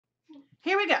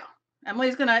here we go.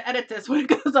 Emily's going to edit this when it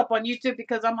goes up on YouTube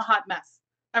because I'm a hot mess.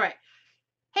 All right.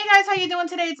 Hey guys, how you doing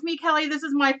today? It's me, Kelly. This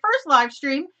is my first live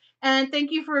stream, and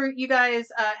thank you for you guys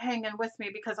hanging with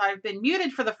me because I've been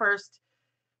muted for the first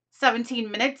 17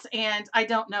 minutes, and I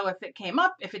don't know if it came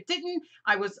up. If it didn't,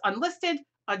 I was unlisted.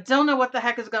 I don't know what the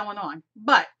heck is going on,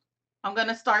 but I'm going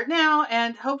to start now,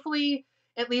 and hopefully,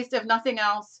 at least if nothing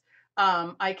else,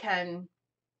 I can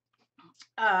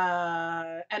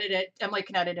edit it. Emily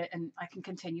can edit it, and I can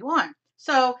continue on.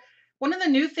 So one of the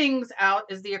new things out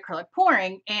is the acrylic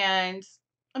pouring, and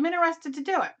I'm interested to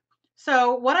do it.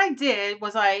 So what I did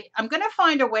was I'm going to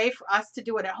find a way for us to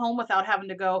do it at home without having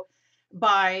to go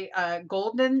buy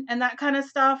golden and that kind of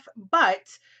stuff. But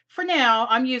for now,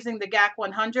 I'm using the GAC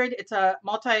 100. It's a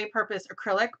multi-purpose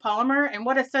acrylic polymer, and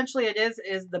what essentially it is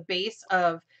the base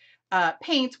of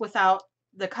paint without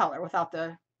the color, without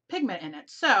the pigment in it.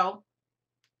 So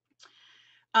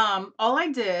all I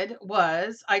did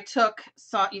was I took,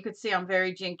 so you could see I'm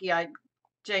very janky. I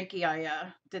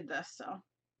did this. So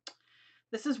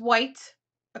this is white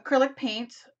acrylic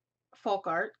paint, folk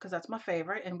art, because that's my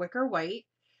favorite, and wicker white.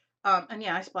 And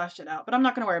yeah, I splashed it out, but I'm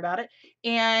not going to worry about it.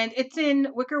 And it's in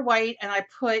wicker white, and I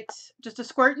put just a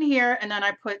squirt in here, and then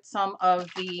I put some of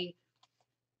the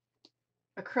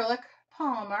acrylic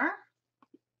polymer.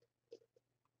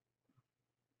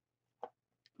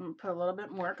 I'm going to put a little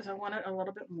bit more because I want it a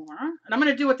little bit more. And I'm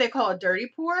going to do what they call a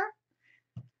dirty pour.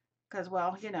 Because,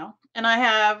 well, you know. And I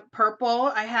have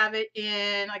purple. I have it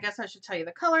in, I guess I should tell you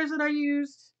the colors that I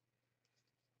used.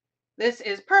 This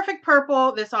is perfect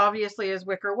purple. This obviously is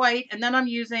wicker white. And then I'm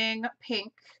using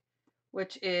pink,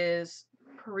 which is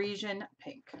Parisian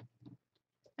pink.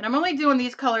 And I'm only doing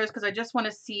these colors because I just want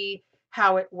to see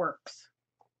how it works.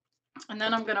 And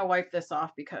then I'm going to wipe this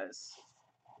off because...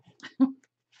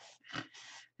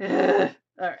 All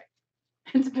right.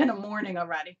 It's been a morning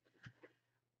already.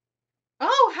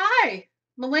 Oh, hi,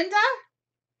 Melinda.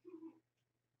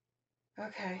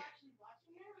 Okay.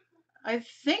 I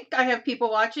think I have people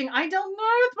watching. I don't know.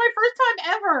 It's my first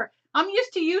time ever. I'm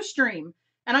used to Ustream,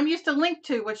 and I'm used to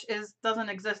Link2, which doesn't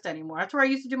exist anymore. That's where I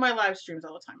used to do my live streams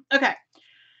all the time. Okay.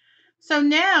 So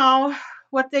now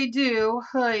what they do,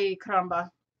 hey, caramba.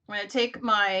 I'm going to take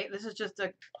this is just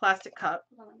a plastic cup.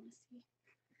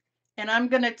 And I'm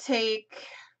going to take,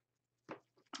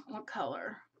 what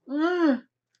color? I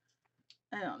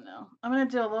don't know. I'm going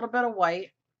to do a little bit of white.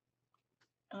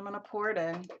 And I'm going to pour it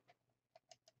in.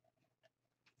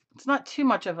 It's not too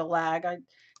much of a lag. I'm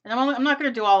not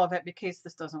going to do all of it because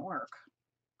this doesn't work.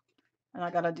 And I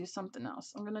got to do something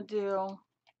else. I'm going to do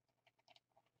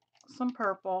some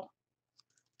purple.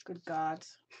 Good God.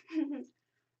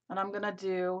 And I'm going to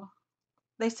do,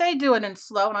 they say do it in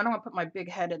slow, and I don't want to put my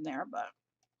big head in there, but.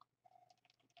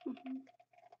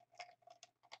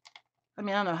 I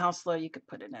mean, I don't know how slow you could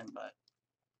put it in, but.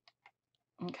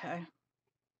 Okay.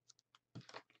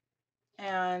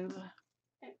 And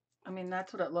I mean,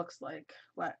 that's what it looks like.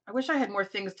 What? I wish I had more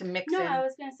things to mix in. No, I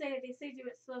was going to say, they say do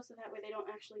it slow so that way they don't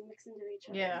actually mix into each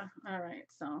other. Yeah, all right,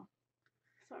 so.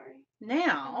 Sorry.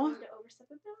 Now,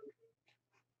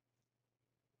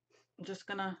 I'm just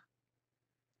gonna,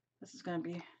 this is gonna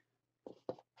be,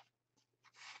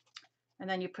 and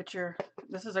then you put your,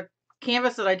 this is a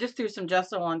canvas that I just threw some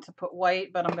gesso on to put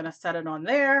white, but I'm gonna set it on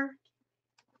there.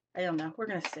 I don't know, we're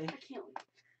gonna see. I can't wait.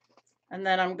 And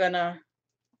then I'm gonna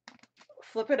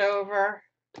flip it over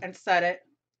and set it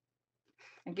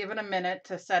and give it a minute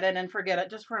to set it and forget it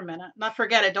just for a minute. Not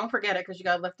forget it, don't forget it because you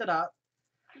gotta lift it up.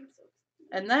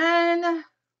 And then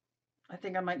I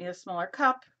think I might need a smaller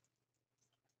cup.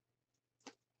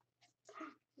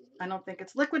 I don't think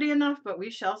it's liquidy enough, but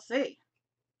we shall see.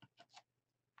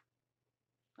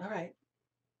 All right.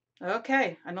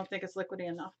 Okay, I don't think it's liquidy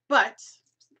enough, but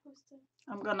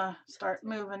I'm gonna start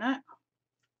moving it.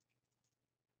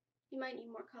 You might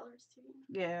need more colors too.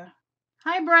 Yeah.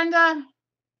 Hi, Brenda.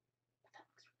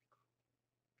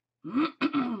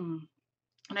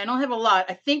 And I don't have a lot.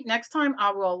 I think next time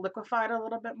I will liquefy it a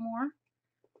little bit more.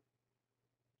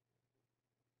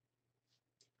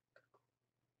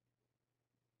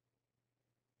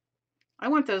 I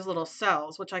want those little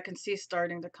cells, which I can see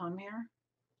starting to come here.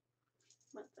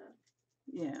 What the?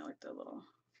 Yeah, like the little.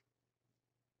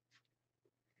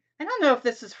 I don't know if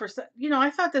this is for, you know, I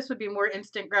thought this would be more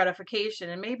instant gratification,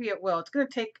 and maybe it will. It's going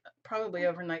to take probably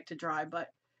overnight to dry, but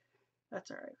that's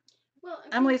all right. Well,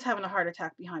 Emily's having a heart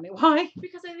attack behind me. Why?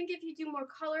 Because I think if you do more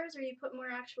colors or you put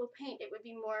more actual paint, it would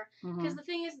be more. Because the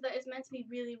thing is that it's meant to be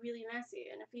really, really messy,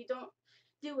 and if you don't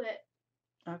do it,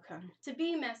 Okay. To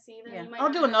be messy, then Yeah. you might I'll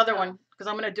not do have another enough. one because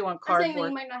I'm gonna do on I'm saying that cardboard.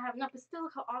 you might not have enough, but still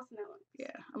look how awesome that looks.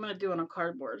 Yeah, I'm gonna do it on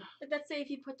cardboard. But let's say if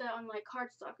you put that on like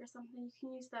cardstock or something, you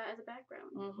can use that as a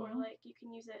background, or like you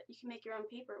can use it. You can make your own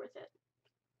paper with it.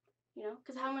 You know,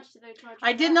 because how much do they charge?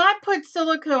 I did not put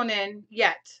silicone in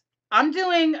yet. I'm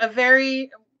doing a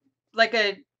very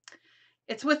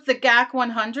it's with the GAC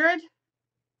 100.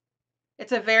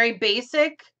 It's a very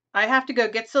basic. I have to go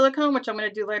get silicone, which I'm going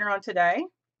to do later on today.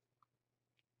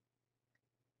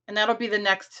 And that'll be the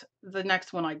next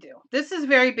one I do. This is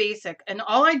very basic. And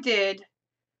all I did,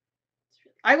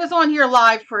 I was on here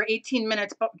live for 18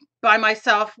 minutes by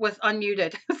myself with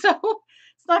unmuted. So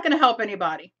it's not going to help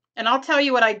anybody. And I'll tell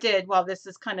you what I did while this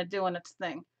is kind of doing its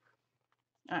thing.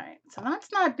 All right, so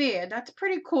that's not bad. That's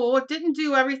pretty cool. It didn't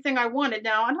do everything I wanted.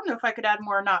 Now, I don't know if I could add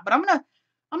more or not, but I'm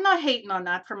not hating on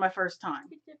that for my first time.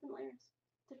 Different layers,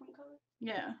 different colors.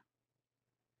 Yeah.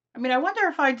 I mean, I wonder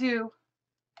if I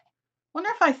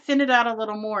thin it out a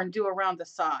little more and do around the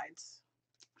sides.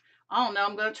 I don't know.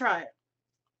 I'm going to try it.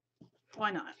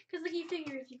 Why not? Because like you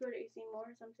figure if you go to AC Moore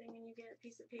or something and you get a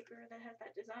piece of paper that has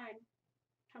that design,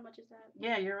 how much is that?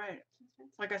 Yeah, you're right.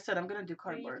 Like I said, I'm going to do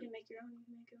cardboard. You can make your own. You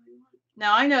can make it what you want.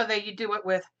 Now, I know that you do it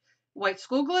with white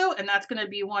school glue, and that's going to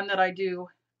be one that I do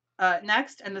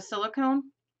next, and the silicone.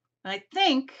 And I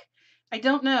think, I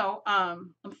don't know,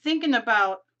 I'm thinking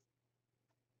about,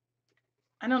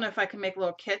 I don't know if I can make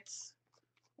little kits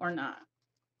or not.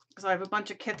 Because I have a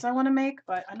bunch of kits I want to make,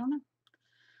 but I don't know.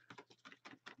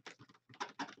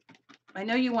 I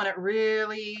know you want it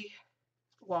really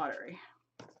watery.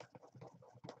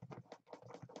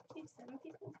 You have 7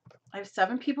 people? I have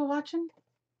 7 people watching?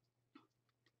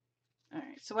 All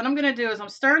right, so what I'm going to do is I'm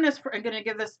stirring this, I'm going to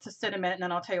give this to sit a minute, and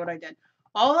then I'll tell you what I did.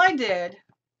 All I did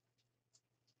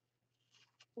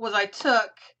was I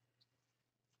took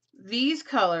these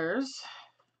colors,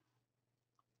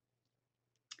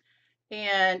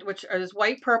 and which is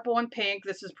white, purple, and pink.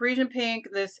 This is Parisian pink.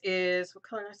 This is, what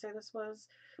color did I say this was?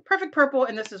 Perfect purple,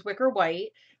 and this is wicker white.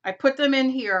 I put them in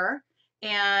here,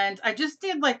 and I just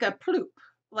did like a ploop.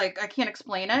 Like, I can't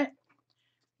explain it.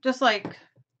 Just like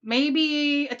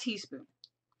maybe a teaspoon.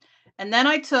 And then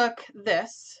I took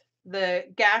this, the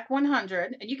GAC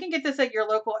 100, and you can get this at your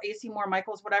local AC Moore,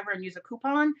 Michaels, whatever, and use a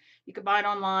coupon. You can buy it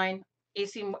online,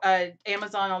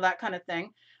 Amazon, all that kind of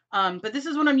thing. But this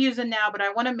is what I'm using now, but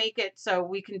I want to make it so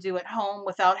we can do it home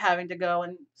without having to go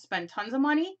and spend tons of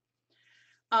money.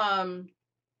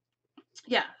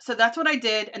 Yeah, so that's what I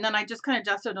did, and then I just kind of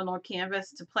adjusted on old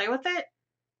canvas to play with it.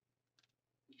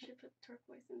 You should put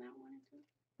turquoise in that one too.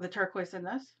 The turquoise in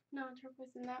this? No,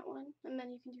 turquoise in that one, and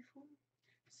then you can do 4.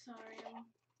 Sorry.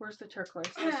 Where's the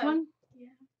turquoise? This one?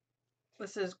 Yeah.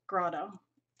 This is Grotto.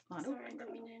 Sorry, I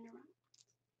didn't mean to interrupt.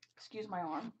 Excuse my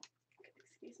arm.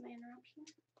 Excuse my interruption.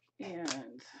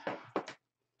 And,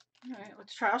 all right,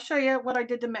 let's try. I'll show you what I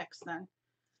did to mix then.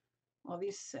 While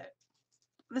these sit.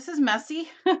 This is messy.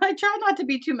 I try not to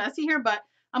be too messy here, but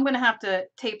I'm going to have to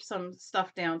tape some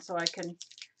stuff down so I can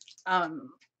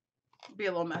be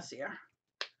a little messier.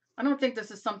 I don't think this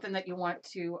is something that you want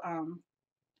to, all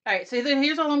right, so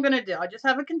here's all I'm going to do. I just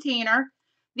have a container.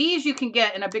 These you can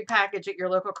get in a big package at your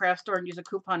local craft store and use a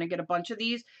coupon and get a bunch of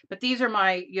these. But these are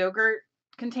my yogurt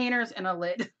containers and a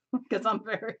lid because I'm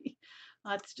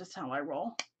that's just how I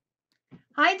roll.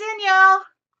 Hi, Danielle.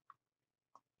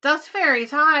 Dust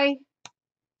Fairies, hi.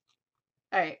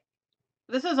 All right,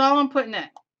 this is all I'm putting in.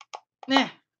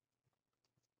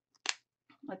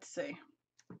 Let's see.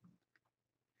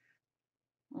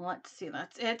 Let's see,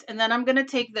 that's it. And then I'm going to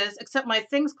take this, except my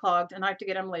thing's clogged, and I have to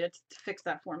get Emily to fix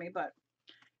that for me.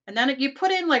 And then you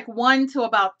put in like 1 to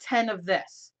about 10 of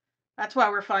this. That's why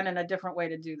we're finding a different way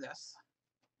to do this.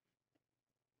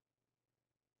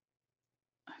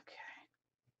 Okay.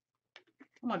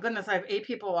 Oh my goodness, I have 8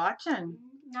 people watching.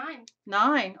 9.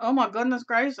 9. Oh my goodness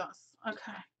gracious.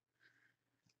 Okay.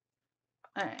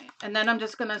 All right. And then I'm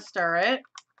just going to stir it.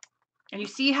 And you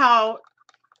see how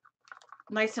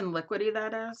nice and liquidy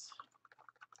that is?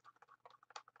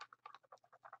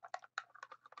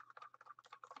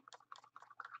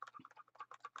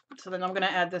 So then I'm going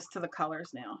to add this to the colors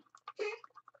now.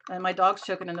 And my dog's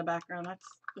choking in the background. That's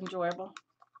enjoyable.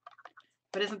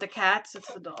 But isn't the cats?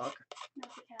 It's the dog. No,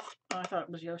 it's the cat. Oh, I thought it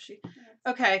was Yoshi.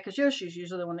 Yeah. Okay, because Yoshi's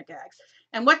usually the one that gags.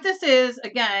 And what this is,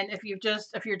 again, if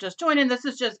you're just joining, this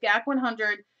is just GAC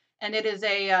 100, and it is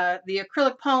the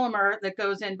acrylic polymer that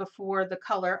goes in before the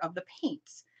color of the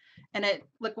paints, and it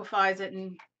liquefies it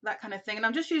and that kind of thing. And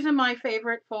I'm just using my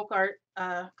favorite folk art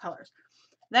colors.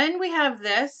 Then we have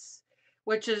this,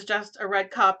 which is just a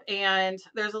red cup, and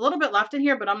there's a little bit left in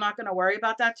here, but I'm not going to worry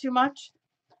about that too much.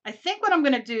 I think what I'm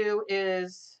going to do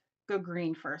is go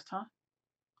green first, huh?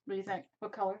 What do you think?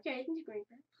 What color? Yeah, you can do green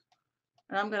first.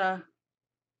 And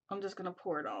I'm just gonna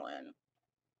pour it all in.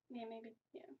 Yeah, maybe.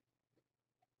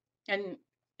 Yeah. And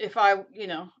if I,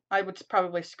 I would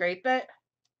probably scrape it.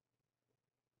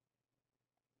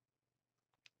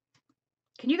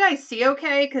 Can you guys see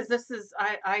okay? Because this is,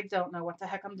 I don't know what the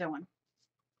heck I'm doing.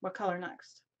 What color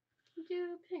next?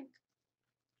 Do pink.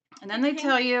 And then they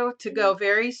tell you to go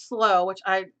very slow, which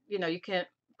you can't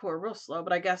pour real slow,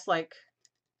 but I guess like.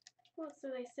 Well, so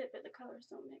they sit, but the colors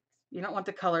don't mix. You don't want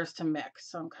the colors to mix,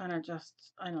 so I'm kind of just,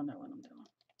 I don't know what I'm doing.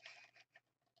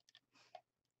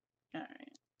 All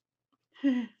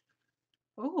right.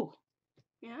 Oh.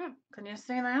 Yeah. Can you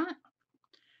see that?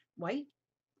 White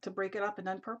to break it up and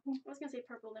then purple? I was going to say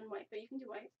purple then white, but you can do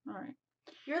white. All right.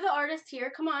 You're the artist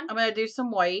here. Come on. I'm going to do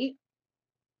some white.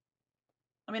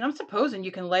 I mean, I'm supposing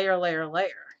you can layer,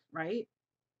 right?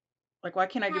 Like, why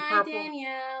can't I do purple? Hi,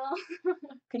 Danielle.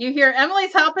 Can you hear?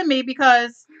 Emily's helping me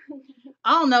because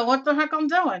I don't know what the heck I'm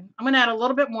doing. I'm going to add a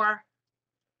little bit more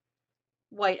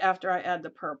white after I add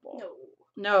the purple.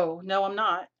 No, I'm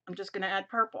not. I'm just going to add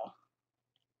purple.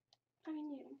 I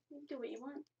mean, you do what you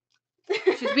want.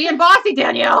 She's being bossy,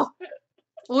 Danielle.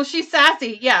 Well, she's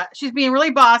sassy. Yeah, she's being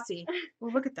really bossy.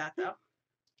 Well, look at that, though.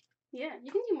 Yeah,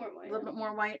 you can do more white. A little bit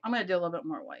more white. I'm going to do a little bit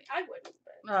more white. I wouldn't,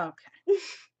 but. Okay.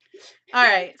 All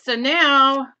right. So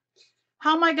now,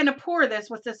 how am I going to pour this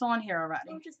with this on here already?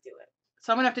 Oh, just do it.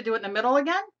 So I'm going to have to do it in the middle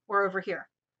again or over here?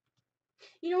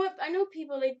 You know what? I know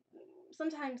people,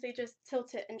 sometimes they just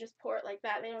tilt it and just pour it like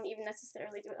that. They don't even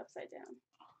necessarily do it upside down.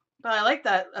 But I like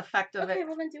that effect of it. Okay,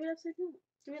 well then do it upside down.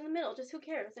 Do it in the middle. Just who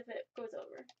cares if it goes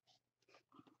over?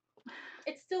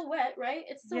 It's still wet, right?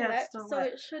 It's still wet, it's still so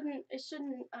wet. it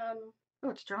shouldn't. Oh,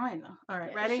 it's drying though. All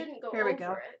right, yeah, ready? It shouldn't go Here we over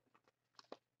go. it.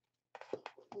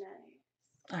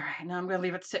 Nice. All right, now I'm gonna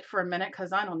leave it sit for a minute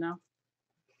because I don't know.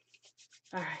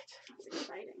 All right. That's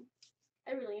exciting.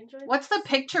 I really enjoyed. What's the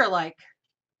picture like?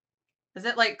 Is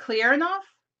it like clear enough?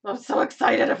 I'm so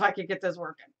excited if I could get this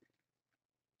working.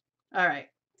 All right.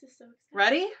 Just so excited.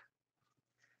 Ready?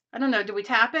 I don't know. Do we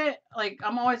tap it? Like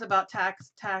I'm always about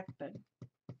tapping.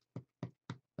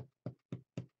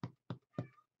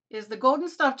 Is the golden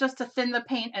stuff just to thin the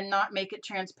paint and not make it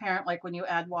transparent like when you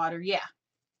add water? Yeah.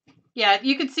 Yeah,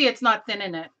 you can see it's not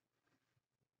thinning it.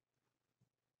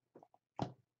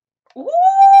 Ooh!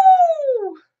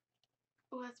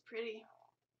 Oh, that's pretty.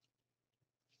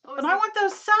 Oh, but I want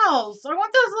those cells. I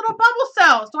want those little bubble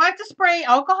cells. Do I have to spray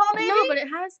alcohol maybe? No, but it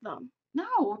has them.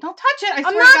 No, don't touch it. I I'm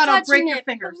swear not to God, I'll break touching your it.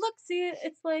 fingers. But look, see,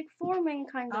 it's like forming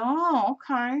kind of. Oh,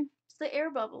 okay. It's the air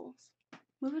bubbles.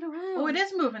 Move it around. Oh, it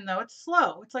is moving though. It's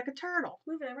slow. It's like a turtle.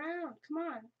 Move it around. Come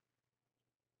on.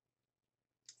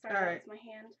 Sorry, all right. That was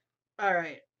my hand. All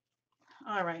right.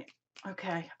 All right.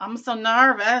 Okay. I'm so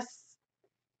nervous.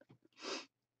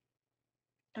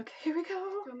 Okay, here we go. Do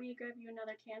you want me to grab you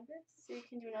another canvas so you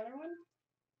can do another one?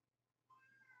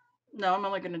 No, I'm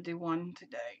only going to do one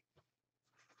today.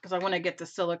 Because I want to get the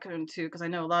silicone too, because I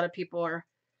know a lot of people are,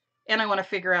 and I want to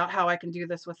figure out how I can do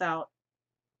this without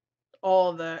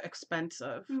all the expense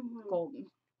of golden.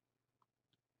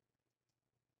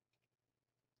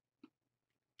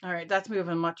 All right, that's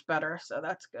moving much better, so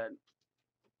that's good.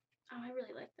 Oh, I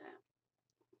really like that.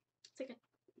 It's like a.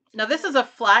 Now this is a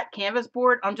flat canvas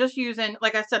board. I'm just using,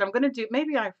 like I said, I'm going to do,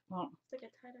 maybe I won't. It's like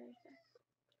a tie-dye effect.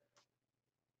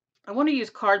 I want to use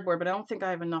cardboard, but I don't think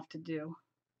I have enough to do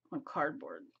on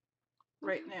cardboard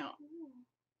right now.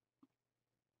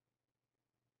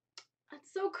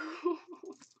 That's so cool.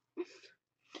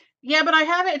 Yeah, but I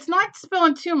have it. It's not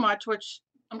spilling too much, which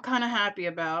I'm kind of happy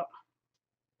about.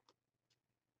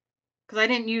 Because I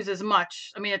didn't use as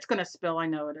much. I mean, it's going to spill. I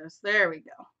know it is. There we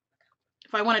go.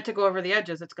 If I want it to go over the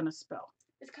edges, it's going to spill.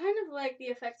 It's kind of like the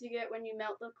effect you get when you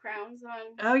melt the crowns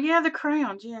on. Oh, yeah, the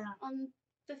crayons, yeah. On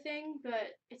the thing,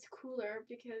 but it's cooler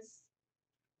because,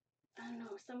 I don't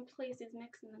know, some places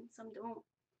mix and then some don't.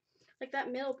 Like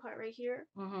that middle part right here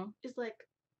is like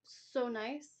so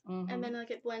nice. And then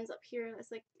like it blends up here.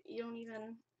 It's like you don't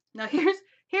even. Now here's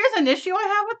an issue I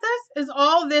have with this, is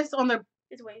all this on the.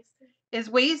 Is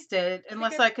wasted.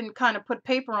 Unless I can kind of put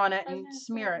paper on it and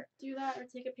smear it. Do that or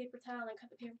take a paper towel and cut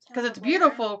the paper towel. Because it's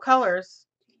beautiful colors.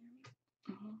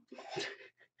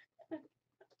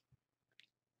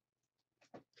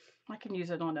 I can use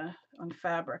it on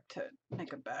fabric to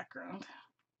make a background.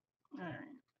 All right.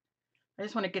 I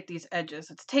just want to get these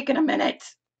edges. It's taking a minute.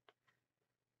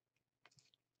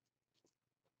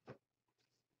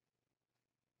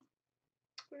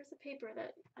 Where's the paper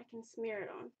that I can smear it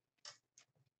on?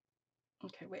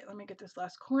 Okay, wait, let me get this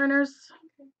last corners.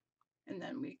 Okay. And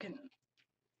then we can.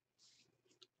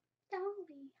 Dolly,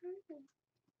 honey.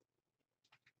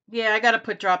 Yeah, I got to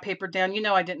put drop paper down. You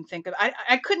know, I didn't think of it.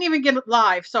 I couldn't even get it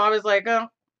live, so I was like, oh,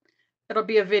 it'll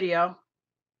be a video.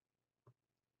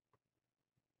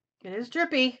 It is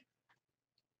drippy.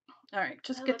 All right,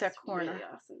 just get that corner. Really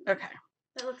awesome. Okay.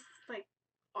 That looks like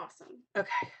awesome.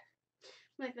 Okay.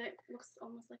 Like that looks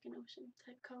almost like an ocean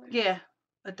type color. Yeah,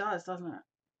 it does, doesn't it?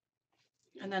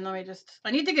 And then let me just,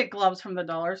 I need to get gloves from the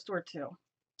dollar store too.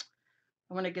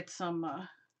 I want to get some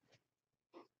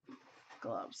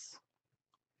gloves.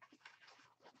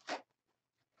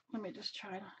 Let me just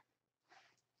try to.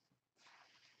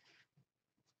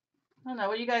 I don't know.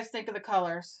 What do you guys think of the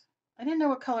colors? I didn't know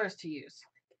what colors to use.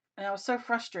 And I was so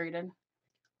frustrated.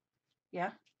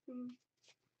 Yeah?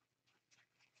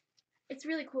 It's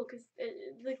really cool because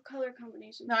the color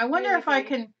combination. Now, I wonder really if I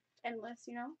can. Endless,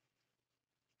 you know?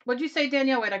 What'd you say,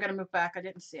 Danielle? Wait, I got to move back. I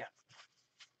didn't see it.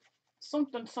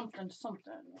 Something, something,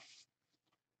 something.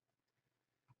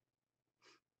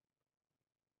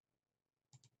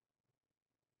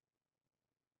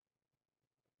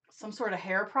 Some sort of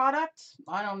hair product?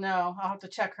 I don't know. I'll have to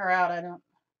check her out. I don't.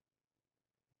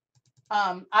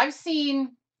 I've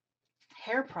seen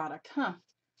hair product, huh?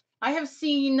 I have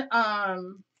seen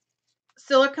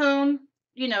silicone,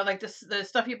 you know, like this the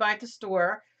stuff you buy at the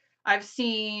store. I've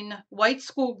seen white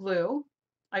school glue.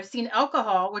 I've seen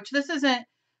alcohol, which this isn't,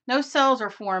 no cells are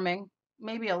forming.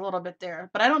 Maybe a little bit there,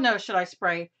 but I don't know. Should I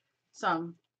spray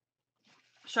some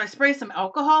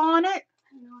alcohol on it?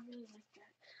 I don't know. I really like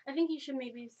that. I think you should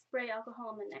maybe spray alcohol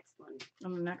on the next one.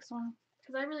 On the next one?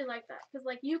 Because I really like that. Because,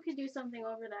 like, you could do something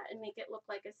over that and make it look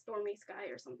like a stormy sky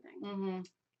or something. Mm-hmm.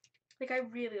 Like, I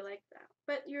really like that.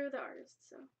 But you're the artist,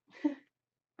 so.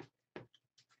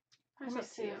 Let me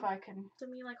see if I can. So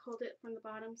me, like, hold it from the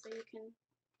bottom so you can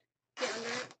get under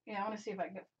it. Yeah, I want to see if I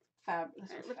can get fabric.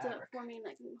 Alright, lift it up for me and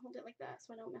I can hold it like that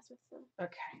so I don't mess with the.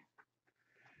 Okay.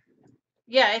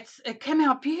 Yeah, it came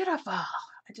out beautiful.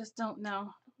 I just don't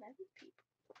know.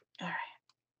 All right.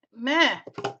 Meh.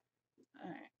 All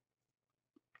right.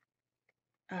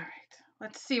 All right.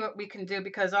 Let's see what we can do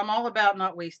because I'm all about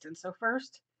not wasting. So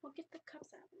first. Well, get the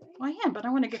cups out of the way. Well, I am, but I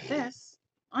want to get this.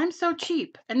 I'm so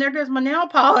cheap. And there goes my nail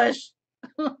polish.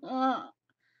 Should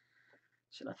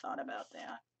have thought about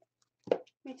that.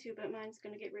 Me too, but mine's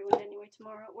going to get ruined anyway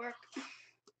tomorrow at work.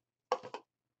 All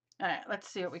right. Let's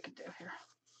see what we can do here.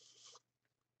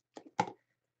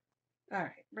 All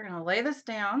right. We're going to lay this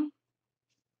down.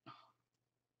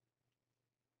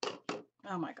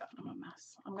 Oh my God, I'm a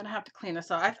mess. I'm going to have to clean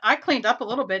this up. I cleaned up a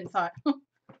little bit and thought,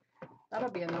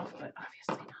 that'll be enough, but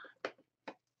obviously not.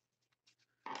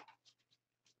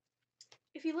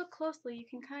 If you look closely, you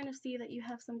can kind of see that you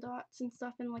have some dots and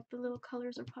stuff and like the little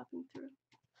colors are popping through.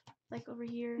 Like over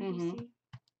here, you see.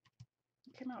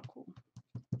 It came out cool.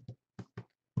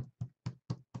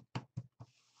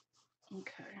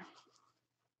 Okay.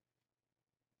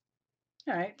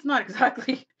 All right, it's not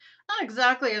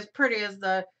exactly as pretty as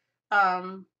the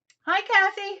hi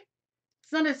Kathy.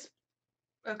 It's not as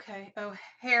okay. Oh,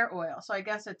 hair oil. So I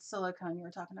guess it's silicone you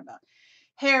were talking about.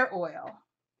 Hair oil.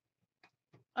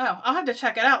 Oh, I'll have to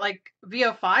check it out. Like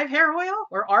VO5 hair oil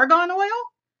or argan oil?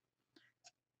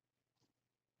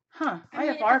 Huh. I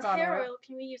have argan hair oil.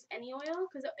 Can we use any oil?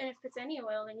 And if it's any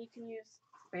oil, then you can use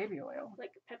baby oil.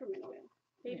 Like peppermint oil.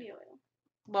 Baby oil.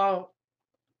 Well,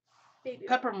 baby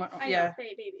peppermint. Oil. Yeah. I know,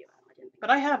 baby oil. I didn't but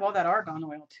I have all that argan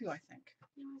oil too, I think.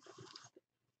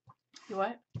 You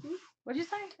what? Hmm? What'd you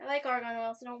say? I like argan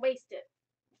oil, so don't waste it.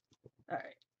 All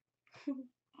right.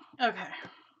 Okay.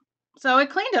 So I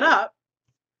cleaned it up.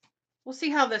 We'll see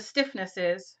how the stiffness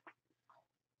is.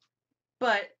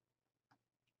 But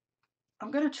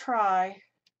I'm going to try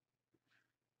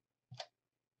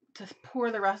to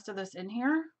pour the rest of this in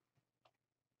here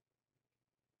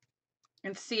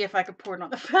and see if I could pour it on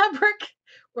the fabric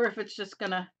or if it's just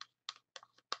going to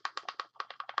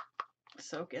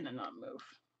soak in and not move.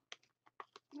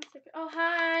 Oh,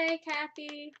 hi,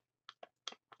 Kathy.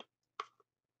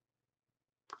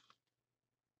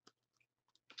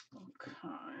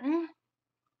 Okay.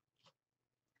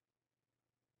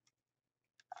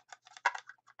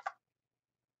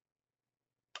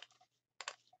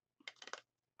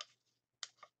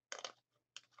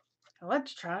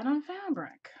 Let's try it on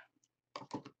fabric.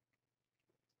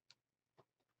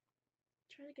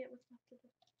 Try to get what's left of the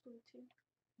blue too.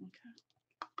 Okay.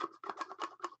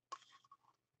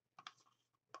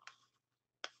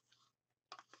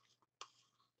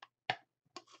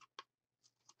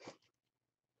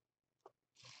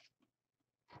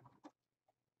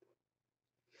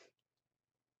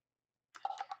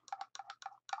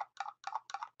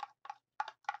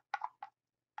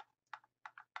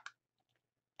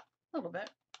 A little bit.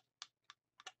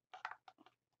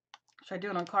 Should I do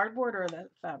it on cardboard or the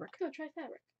fabric? No, try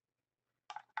fabric.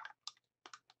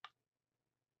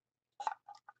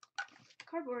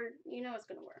 Cardboard, you know it's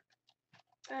gonna work.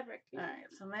 Fabric. All right,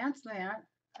 so that's that.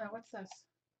 Oh, what's this?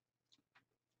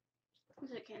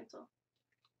 Just hit cancel. What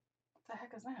the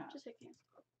heck is that? Just hit cancel.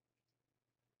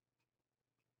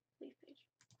 Leave page.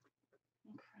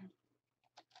 Okay.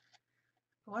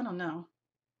 Well, I don't know.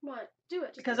 What? Do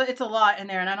it. Because it's a lot in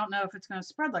there, and I don't know if it's going to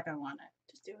spread like I want it.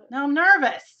 Just do it. Now I'm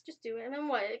nervous. Just do it. And then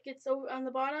what? It gets over on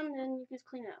the bottom, and then you can just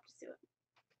clean it up. Just do it.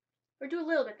 Or do a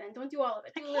little bit then. Don't do all of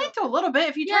it. I can't do a little bit.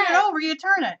 If you turn it over, you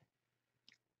turn it.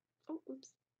 Oh,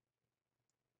 oops.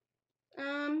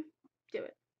 Do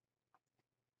it.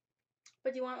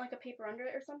 But do you want like a paper under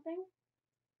it or something?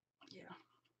 Yeah.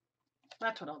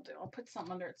 That's what I'll do. I'll put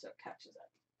something under it so it catches it.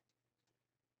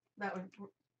 That would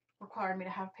require me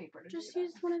to have paper to just do that.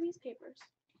 use one of these papers.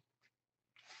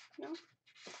 No?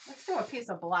 Let's do a piece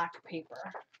of black paper.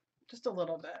 Just a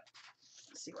little bit.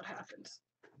 Let's see what happens.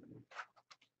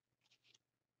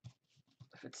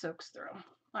 If it soaks through.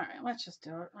 All right, let's just do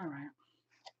it. All right.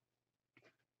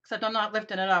 Except I'm not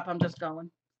lifting it up. I'm just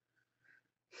going.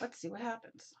 Let's see what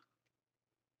happens.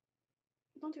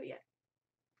 Don't do it yet.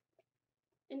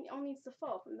 And it all needs to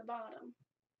fall from the bottom.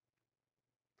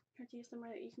 Or do you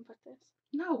somewhere that you can put this?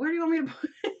 No, where do you want me to put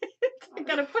it? I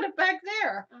gotta put it back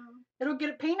there. It'll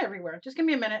get paint everywhere. Just give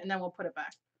me a minute and then we'll put it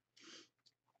back.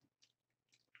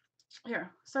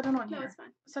 Here, set it on here. No, it's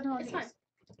fine. Set it on It's these. fine.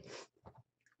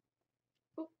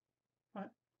 Oh. What?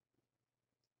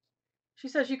 She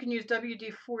says you can use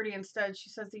WD-40 instead. She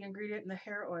says the ingredient in the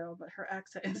hair oil, but her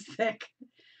accent is thick.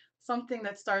 Something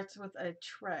that starts with a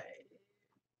tray.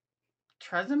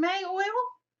 Tresemme oil?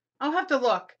 I'll have to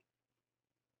look.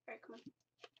 All right, come on.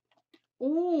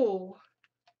 Ooh,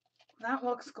 that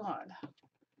looks good.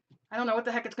 I don't know what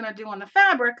the heck it's going to do on the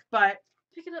fabric, but...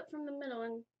 Pick it up from the middle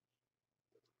and...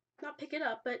 Not pick it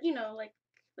up, but, you know, like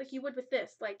you would with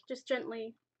this. Like, just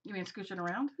gently... You mean scooch it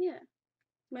around? Yeah.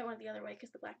 You might want it the other way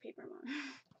because the black paper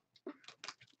on.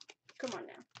 Come on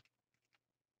now.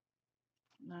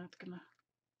 No, it's going to...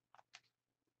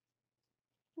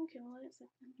 Okay, well, let it sit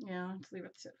then. Yeah, let's leave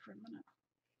it sit for a minute.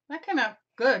 That came out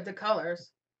good, the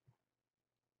colors.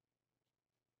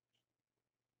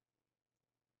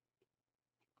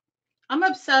 I'm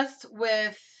obsessed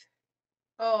with,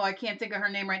 oh, I can't think of her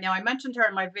name right now. I mentioned her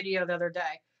in my video the other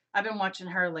day. I've been watching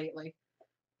her lately.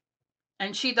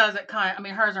 And she does it kind of, I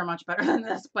mean, hers are much better than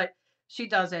this, but she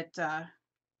does it,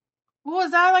 what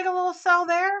was that, like a little cell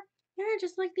there? Yeah,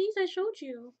 just like these I showed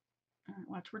you. All right,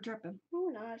 watch, we're dripping. No,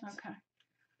 we're not. Okay.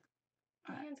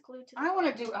 My hand's glued to the I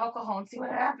want to do alcohol and see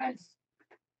what happens.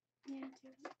 Yeah, do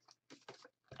it.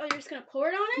 Oh, you're just going to pour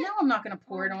it on it? No, I'm not going to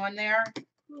pour it on there.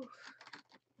 Oof.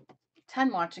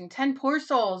 10 watching. 10 poor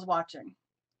souls watching.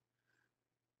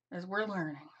 As we're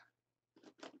learning.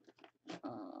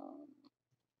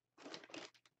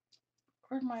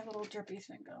 Where'd my little drippy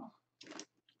thing go?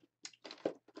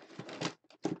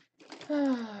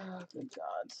 Oh, good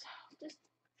gods. Just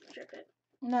drip it.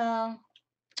 No.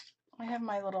 I have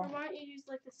my little... Or why don't you use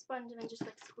like the sponge and then just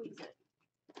like squeeze it?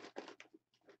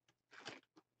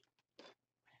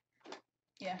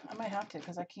 Yeah, I might have to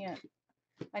because I can't.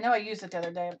 I know I used it the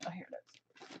other day. Oh, here it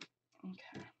is.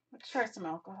 Okay. Let's try some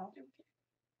alcohol. Okay.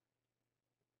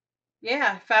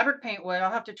 Yeah, fabric paint would.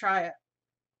 I'll have to try it.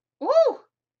 Woo!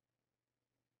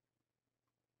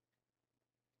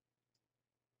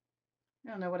 I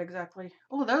don't know what exactly.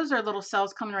 Oh, those are little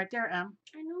cells coming right there, Em.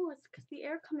 I know, it's because the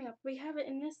air coming up. We have it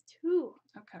in this too.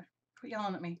 Okay. Quit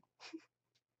yelling at me.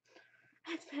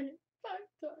 I've said it 5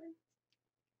 times.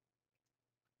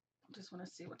 I just want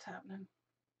to see what's happening.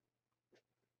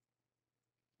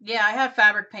 Yeah, I have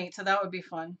fabric paint, so that would be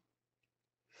fun.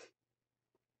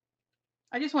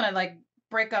 I just want to like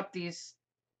break up these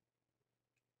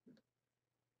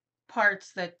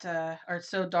parts that are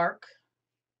so dark.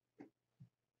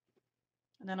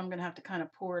 And then I'm going to have to kind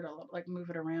of pour it a little, like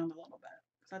move it around a little bit.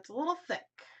 Because that's a little thick.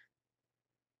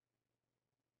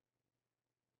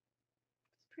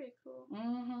 It's pretty cool.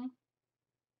 Mm-hmm.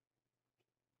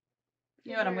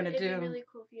 You know what I'm going to do? It'd be really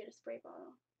cool if you had a spray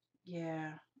bottle.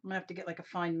 Yeah. I'm going to have to get like a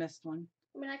fine mist one.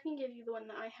 I mean, I can give you the one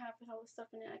that I have with all the stuff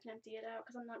in it. I can empty it out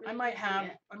because I'm not really I might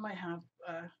using have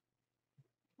a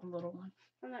little one.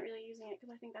 I'm not really using it because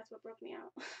I think that's what broke me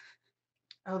out.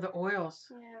 Oh, the oils.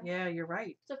 Yeah. Yeah, you're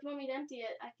right. So if you want me to empty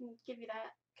it, I can give you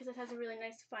that because it has a really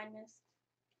nice fine mist.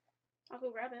 I'll go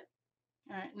grab it.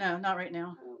 All right. No, not right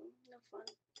now. Oh, no fun.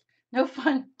 No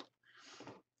fun.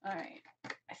 All right.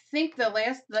 I think the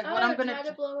last, what I'm going try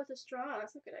to blow with a straw.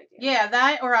 That's a good idea. Yeah,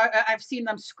 that, or I've seen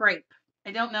them scrape.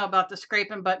 I don't know about the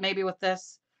scraping, but maybe with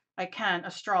this, I can.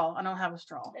 A straw. I don't have a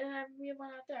straw. We have one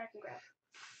out there I can grab.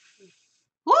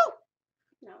 Woo!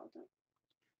 No, don't.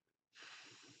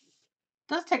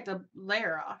 Does take the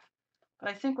layer off. But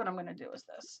I think what I'm going to do is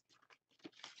this.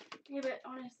 Yeah, but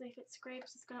honestly, if it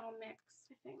scrapes, it's going to all mix,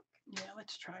 I think. Yeah,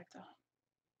 let's try it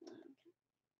though.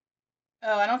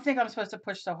 Oh, I don't think I'm supposed to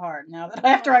push so hard now that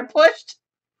after I pushed.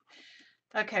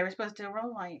 Okay, we're supposed to do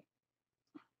real light.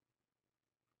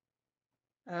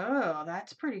 Oh,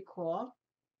 that's pretty cool.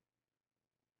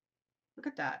 Look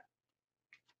at that.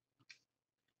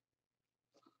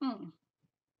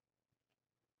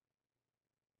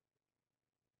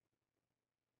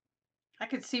 I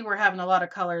could see where having a lot of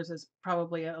colors is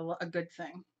probably a good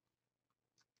thing.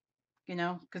 You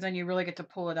know, because then you really get to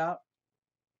pull it out.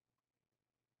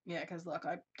 Yeah, because look,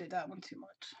 I did that one too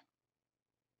much.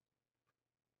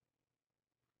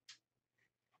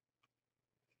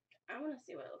 I want to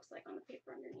see what it looks like on the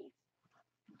paper underneath.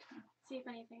 Okay. See if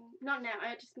anything. Not now.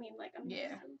 I just mean like I'm.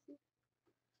 Yeah.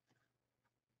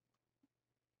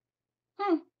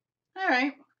 All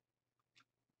right.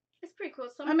 It's pretty cool.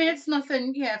 I mean, it's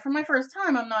nothing. Yeah, for my first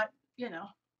time, I'm not. You know.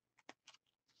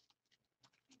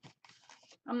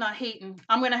 I'm not hating.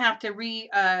 I'm gonna have to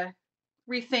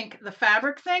rethink the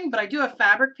fabric thing, but I do have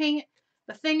fabric paint.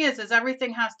 The thing is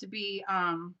everything has to be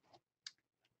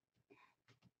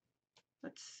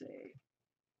let's see.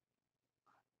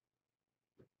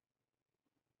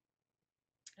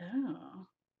 Oh,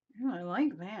 yeah, I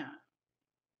like that.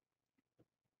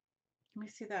 Let me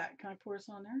see that. Can I pour this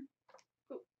on there?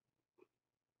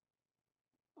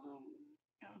 Oh,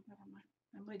 never mind.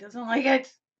 Emily doesn't like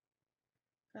it.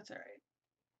 That's all right.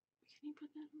 Can you put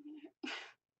that over there?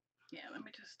 Yeah, let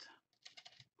me just.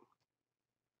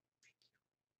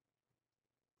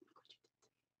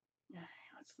 Yeah,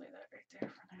 let's lay that right there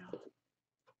for now.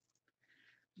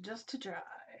 Just to dry.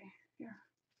 Here.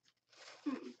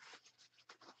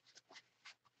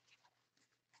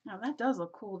 Now that does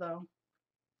look cool though.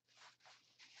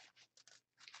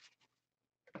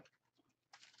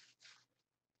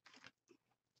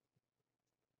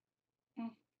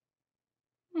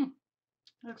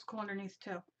 It looks cool underneath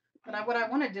too. But what I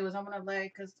want to do is I want to lay,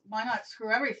 because why not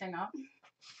screw everything up?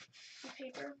 The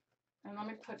paper. And let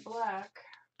me put black.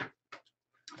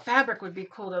 Fabric would be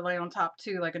cool to lay on top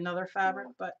too, like another fabric,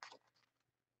 but.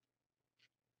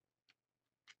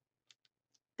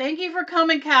 Thank you for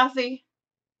coming, Kathy.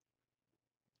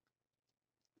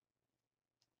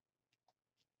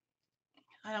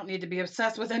 I don't need to be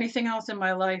obsessed with anything else in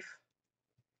my life.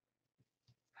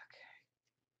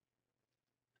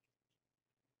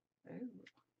 Okay. Ooh.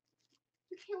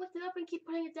 You can't lift it up and keep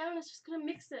putting it down. It's just gonna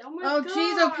mix it. Oh my god. Oh,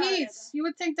 geez, oh, Pete's. You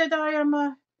would think that I am,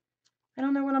 I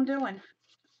don't know what I'm doing.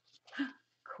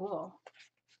 Cool.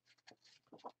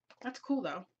 That's cool,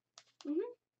 though. Mm-hmm.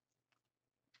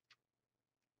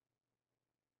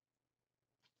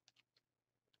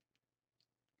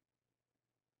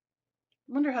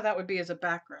 I wonder how that would be as a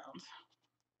background.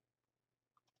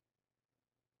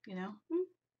 You know?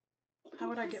 Mm-hmm. How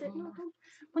would I get more?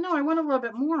 Well, no, I want a little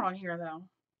bit more on here, though.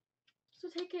 So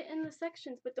take it in the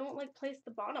sections, but don't, like, place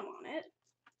the bottom on it.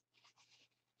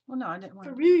 Well, no, I didn't want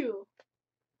to. For real.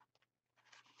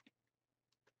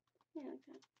 Yeah,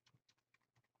 okay.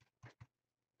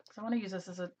 So I want to use this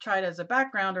as try it as a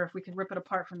background, or if we could rip it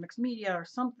apart from mixed media or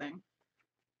something.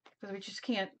 Because we just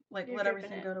can't, like, let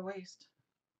everything go to waste.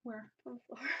 Where? On the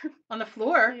floor. On the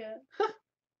floor? Yeah.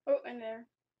 Oh, and there.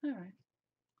 All right.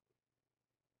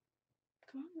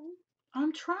 Come on.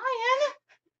 I'm trying.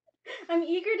 I'm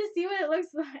eager to see what it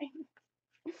looks like.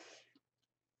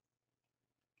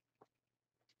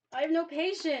 I have no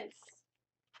patience.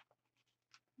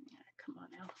 Yeah, come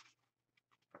on now.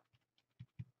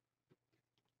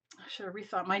 I should have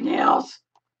rethought my nails.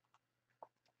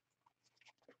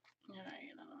 All right,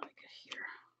 I don't know how to get here.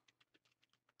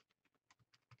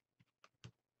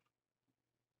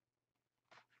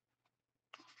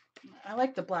 I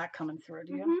like the black coming through.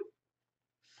 Do you?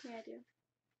 Mm-hmm. Yeah, I do.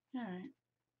 All right.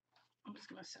 I'm just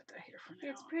gonna set that here for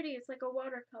now. It's pretty. It's like a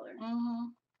watercolor. Mm-hmm.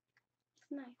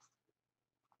 It's nice.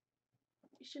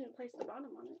 You shouldn't place the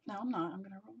bottom on it. No, I'm not. I'm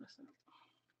gonna roll this up.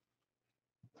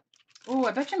 Oh,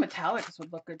 I bet you metallics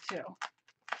would look good too.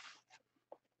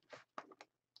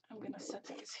 I'm gonna set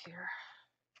these here.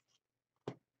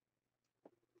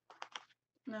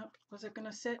 Nope. Was it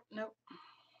gonna sit? Nope.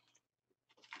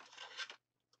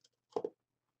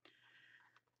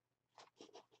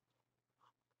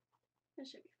 It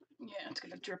should be fine. Yeah, it's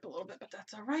gonna drip a little bit, but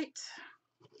that's all right.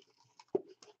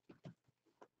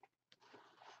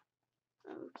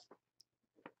 Oops.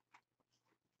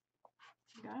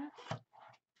 You got it?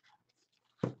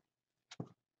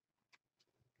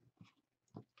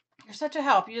 You're such a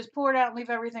help. You just pour it out and leave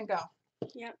everything go.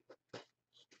 Yep.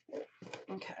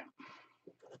 Okay.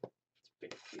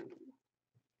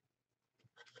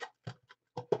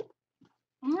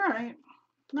 All right.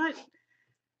 Not.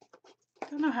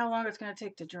 Don't know how long it's going to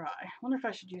take to dry. I wonder if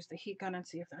I should use the heat gun and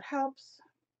see if that helps.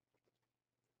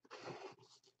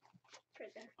 Right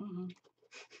there. Mm-hmm.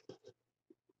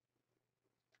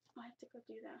 I have to go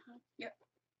do that, huh? Yep.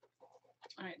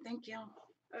 All right. Thank you.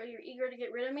 Oh, you're eager to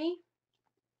get rid of me?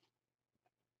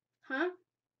 Huh?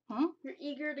 Hmm? You're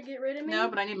eager to get rid of me? No,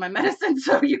 but I need my medicine,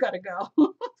 so you got to go.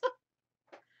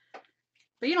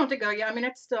 But you don't have to go yet. I mean,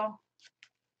 it's still.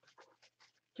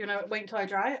 Do you want to wait until I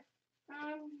dry it?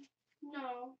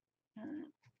 No.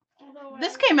 Although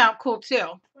This came out cool too.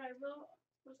 What I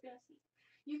was gonna see.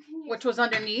 You can use. Which was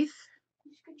underneath.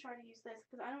 You could try to use this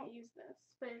because I don't use this,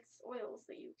 but it's oils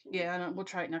that you can. Yeah, we'll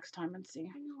try it next time and see.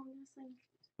 I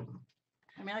know.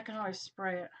 I mean, I can always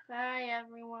spray it. Bye,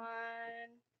 everyone.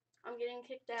 I'm getting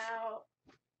kicked out.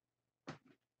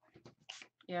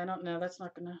 Yeah, I don't know. That's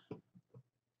not gonna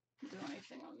do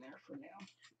anything on there for now.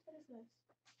 What is this?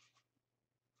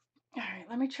 All right,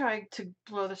 let me try to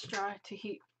blow this dry to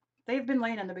heat. They've been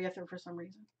laying in the bathroom for some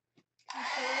reason.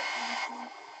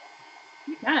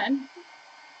 You can.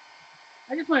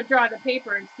 I just want to dry the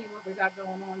paper and see what we got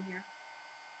going on here.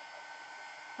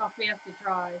 How fast it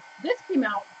dries. This came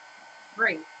out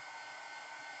great.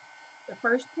 The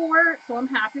first pour, so I'm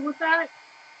happy with that.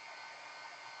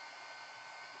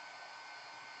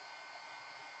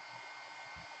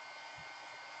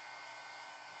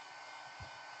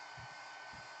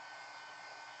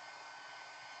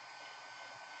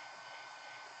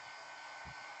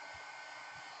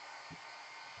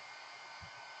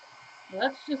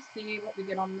 Let's just see what we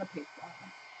get on the paper.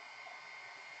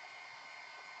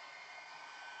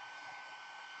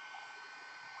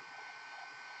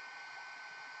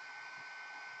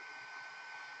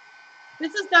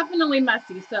 This is definitely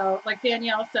messy, so like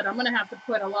Danielle said, I'm going to have to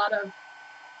put a lot of...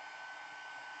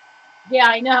 Yeah,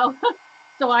 I know.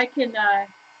 So I can...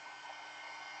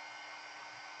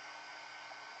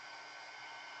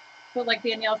 But like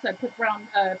Danielle said, put brown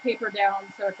paper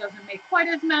down so it doesn't make quite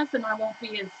as mess and I won't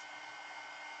be as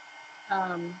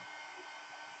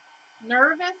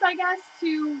nervous, I guess,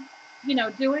 to,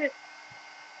 do it.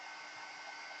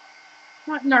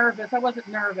 Not nervous. I wasn't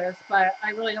nervous, but I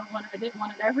really I didn't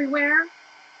want it everywhere.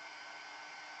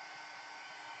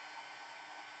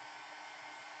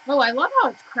 Oh, I love how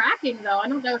it's cracking, though. I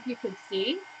don't know if you could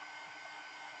see.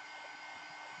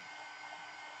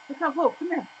 Look how, come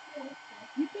here.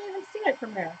 You can't even see it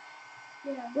from there.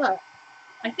 Yeah. Look.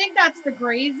 I think that's the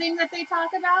grazing that they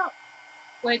talk about,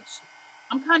 which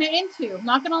I'm kind of into. I'm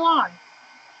not going to lie.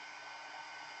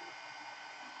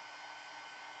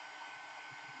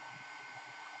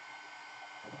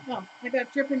 Oh, I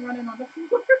got dripping running on the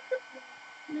floor.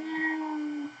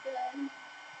 No.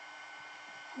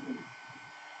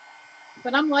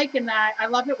 But I'm liking that. I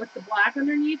love it with the black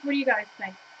underneath. What do you guys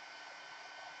think?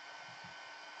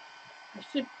 I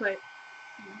should put...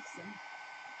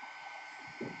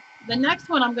 The next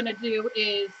one I'm going to do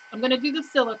is, I'm going to do the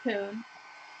silicone.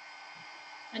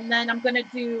 And then I'm going to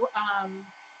do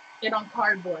it on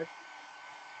cardboard.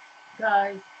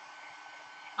 Guys,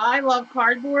 I love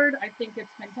cardboard. I think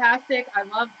it's fantastic. I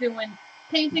love doing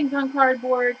paintings on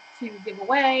cardboard to give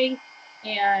away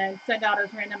and send out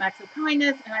as random acts of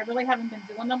kindness. And I really haven't been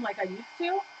doing them like I used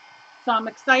to. So I'm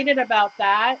excited about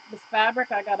that. This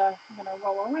fabric, I'm going to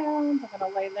roll around. I'm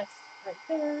going to lay this right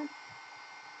there.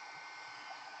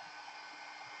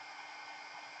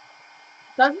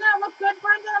 Doesn't that look good,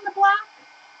 Brenda, on the black?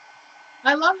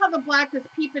 I love how the black is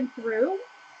peeping through,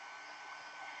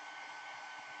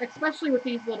 especially with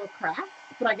these little cracks.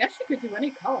 But I guess you could do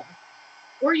any color.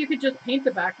 Or you could just paint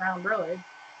the background, really.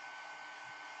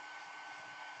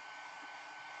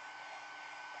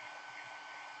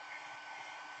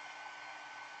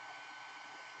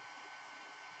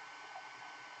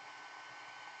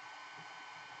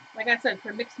 Like I said,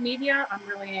 for mixed media, I'm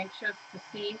really anxious to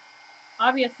see.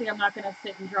 Obviously, I'm not going to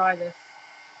sit and dry this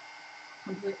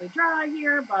completely dry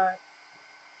here, but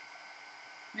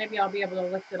maybe I'll be able to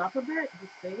lift it up a bit to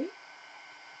see.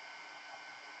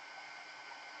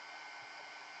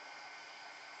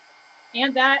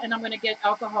 And that, and I'm going to get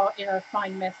alcohol in a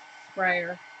fine mist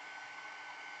sprayer.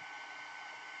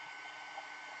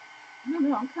 I don't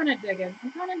know, I'm kind of digging.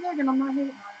 I'm not hating on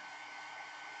it.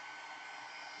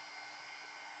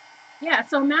 Yeah,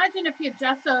 so imagine if you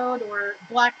gessoed or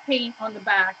black paint on the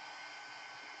back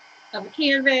of a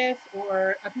canvas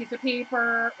or a piece of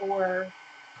paper or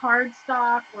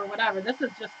cardstock or whatever. This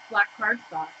is just black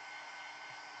cardstock.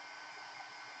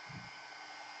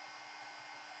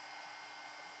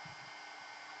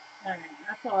 All right,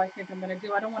 that's all I think I'm going to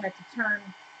do. I don't want it to turn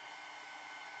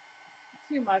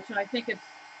too much, and I think it's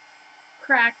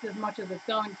cracked as much as it's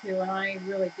going to, and I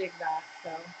really dig that. So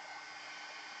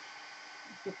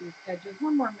let's get these edges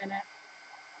one more minute.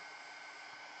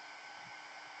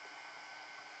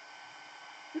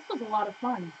 This was a lot of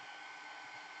fun.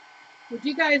 Would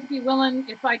you guys be willing,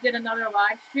 if I did another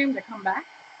live stream, to come back?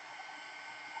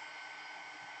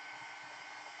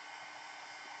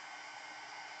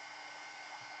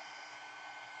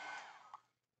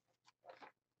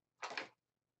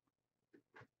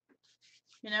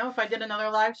 You know, if I did another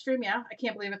live stream, yeah. I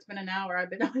can't believe it's been an hour. I've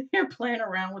been out here playing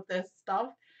around with this stuff.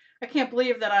 I can't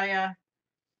believe that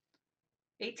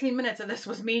 18 minutes of this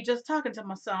was me just talking to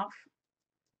myself,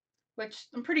 which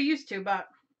I'm pretty used to, but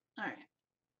all right.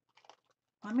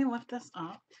 Let me lift this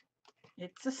up.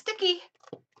 It's a sticky.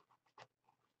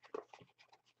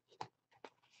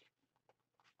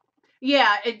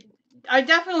 Yeah, I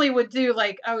definitely would do,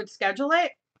 like, I would schedule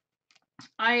it.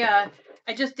 I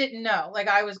just didn't know. Like,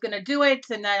 I was gonna do it,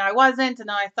 and then I wasn't, and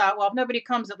then I thought, well, if nobody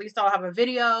comes, at least I'll have a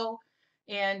video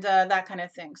and that kind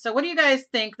of thing. So what do you guys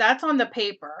think? That's on the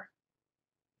paper.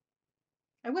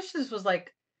 I wish this was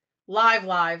like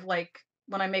live, like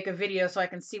when I make a video so I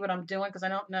can see what I'm doing, because I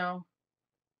don't know.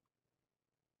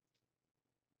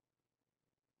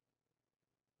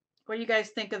 What do you guys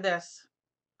think of this?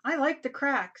 I like the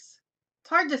cracks. It's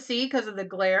hard to see because of the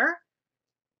glare.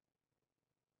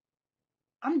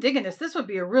 I'm digging this. This would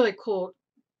be a really cool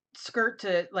skirt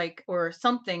to, like, or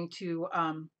something to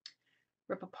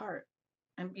rip apart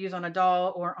and use on a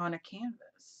doll or on a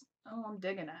canvas. Oh, I'm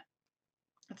digging it.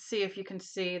 Let's see if you can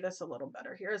see this a little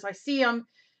better here. As I see, I'm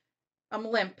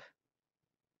limp.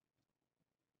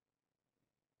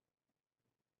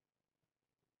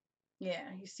 Yeah,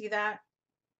 you see that?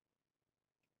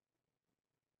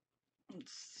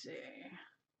 Let's see.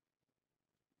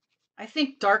 I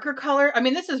think darker color. I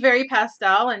mean, this is very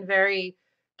pastel and very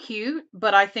cute,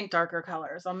 but I think darker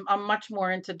colors. I'm much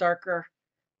more into darker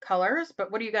colors,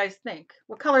 but what do you guys think?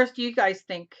 What colors do you guys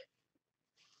think?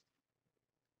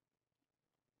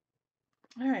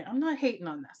 All right, I'm not hating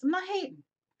on this. I'm not hating.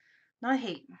 Not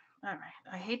hating. All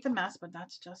right. I hate the mess, but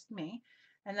that's just me.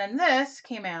 And then this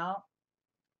came out.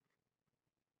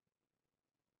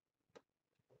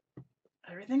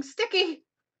 Everything's sticky.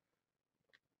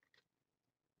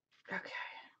 Okay.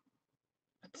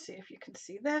 Let's see if you can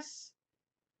see this.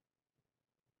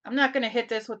 I'm not going to hit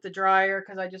this with the dryer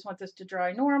because I just want this to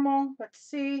dry normal. Let's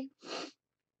see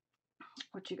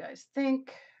what you guys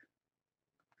think.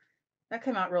 That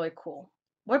came out really cool.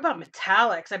 What about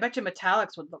metallics? I bet you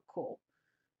metallics would look cool.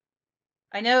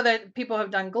 I know that people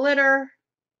have done glitter.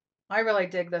 I really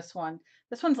dig this one.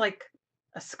 This one's like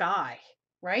a sky,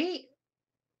 right?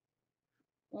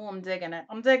 Oh, I'm digging it.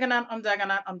 I'm digging it. I'm digging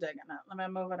it. I'm digging it. Let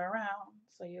me move it around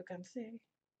so you can see.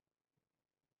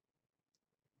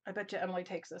 I bet you Emily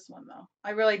takes this one though. I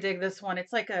really dig this one.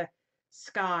 It's like a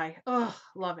sky. Oh,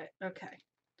 love it. Okay.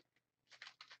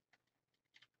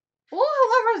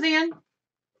 Oh, hello, Roseanne.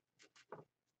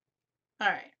 All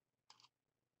right.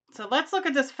 So let's look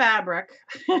at this fabric.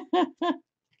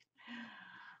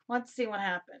 Let's see what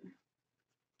happened.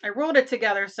 I rolled it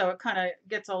together so it kind of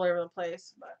gets all over the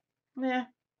place, but yeah,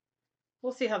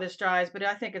 we'll see how this dries. But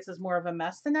I think this is more of a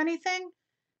mess than anything.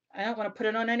 I don't want to put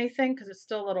it on anything because it's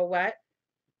still a little wet.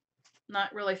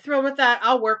 Not really thrilled with that.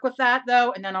 I'll work with that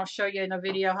though, and then I'll show you in a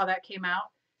video how that came out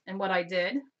and what I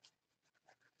did.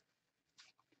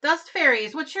 Dust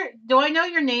Fairies, do I know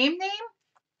your name?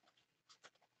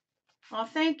 Well,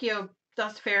 thank you,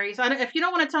 Dust Fairies. If you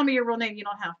don't want to tell me your real name, you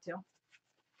don't have to.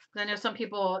 I know some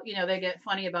people, they get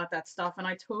funny about that stuff, and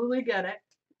I totally get it.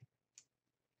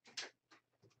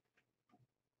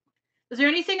 Is there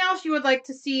anything else you would like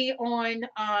to see on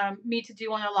me to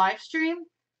do on a live stream?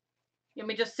 You want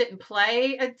me to just sit and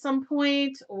play at some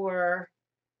point, or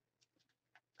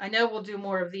I know we'll do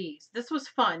more of these. This was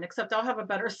fun, except I'll have a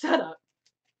better setup.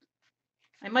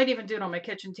 I might even do it on my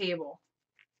kitchen table.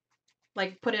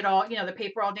 Like put it all, the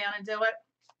paper all down and do it.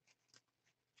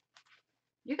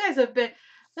 You guys have been,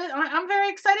 I'm very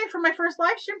excited for my first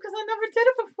live stream because I never did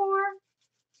it before.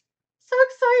 So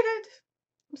excited.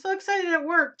 I'm so excited it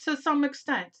worked to some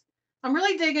extent. I'm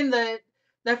really digging the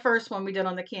first one we did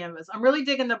on the canvas. I'm really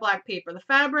digging the black paper. The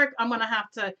fabric, I'm going to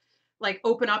have to like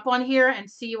open up on here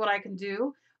and see what I can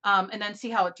do and then see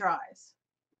how it dries.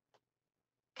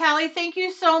 Callie, thank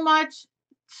you so much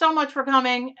for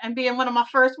coming and being one of my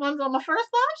first ones on my first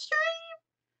live stream.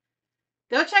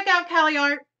 Go check out Callie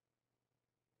Art.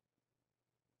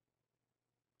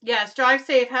 Yes, drive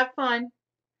safe. Have fun.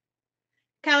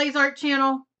 Callie's Art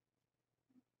channel.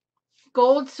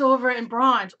 Gold, silver, and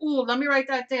bronze. Ooh, let me write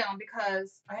that down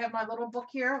because I have my little book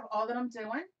here of all that I'm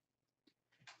doing.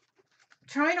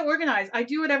 Trying to organize. I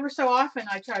do it ever so often.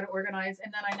 I try to organize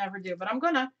and then I never do. But I'm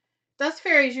gonna. Dust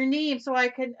Fairy is your name, so I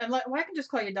can. Well, I can just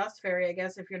call you Dust Fairy, I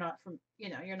guess, if you're not from.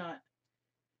 You're not.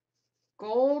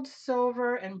 Gold,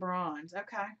 silver, and bronze.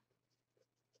 Okay.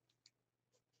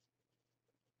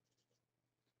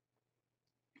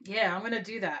 Yeah, I'm gonna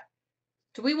do that.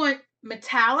 Do we want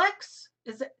metallics?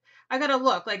 Is it? I gotta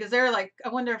look. Like, is there like? I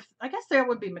wonder if. I guess there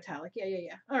would be metallic. Yeah, yeah,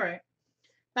 yeah. All right.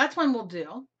 That's one we'll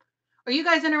do. Are you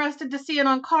guys interested to see it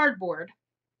on cardboard?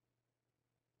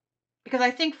 Because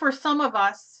I think for some of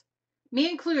us, me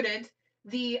included,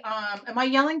 am I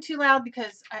yelling too loud?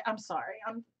 Because I'm sorry.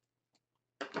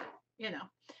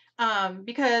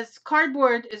 Because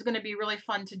cardboard is going to be really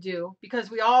fun to do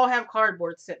because we all have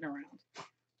cardboard sitting around.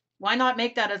 Why not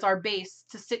make that as our base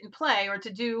to sit and play or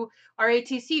to do our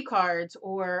ATC cards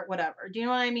or whatever? Do you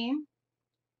know what I mean?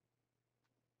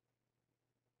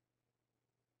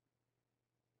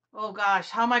 Oh gosh,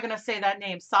 how am I going to say that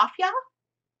name? Safia?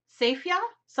 Safia?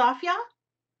 Safia?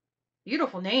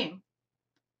 Beautiful name.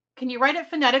 Can you write it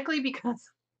phonetically? Because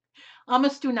I'm a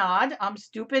stunad. I'm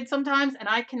stupid sometimes, and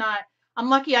I cannot. I'm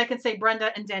lucky I can say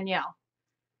Brenda and Danielle.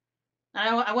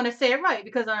 And I want to say it right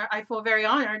because I feel very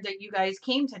honored that you guys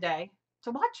came today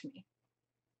to watch me.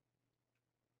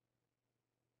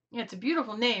 Yeah, it's a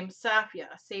beautiful name, Safia,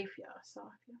 Safia.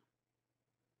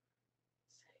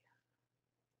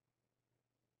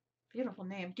 Beautiful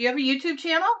name. Do you have a YouTube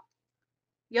channel?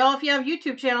 Y'all, if you have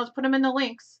YouTube channels, put them in the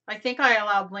links. I think I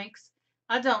allowed links.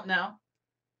 I don't know.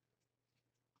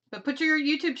 But put your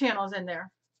YouTube channels in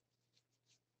there.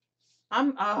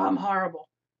 I'm horrible.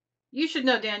 You should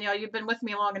know, Danielle. You've been with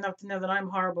me long enough to know that I'm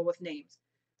horrible with names.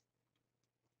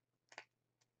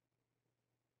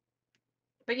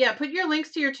 But yeah, put your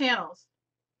links to your channels.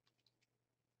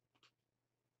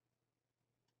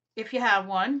 If you have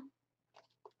one.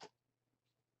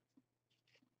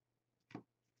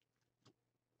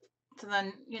 So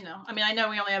then, I mean, I know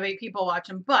we only have 8 people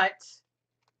watching, but,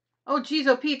 oh, geez,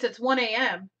 oh, Pete, it's 1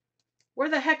 a.m. Where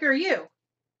the heck are you?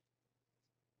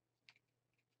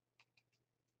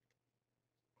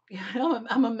 Yeah,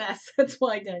 I'm a mess. That's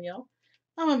why, Danielle.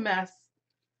 I'm a mess.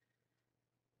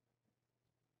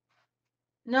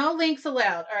 No links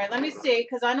allowed. All right, let me see,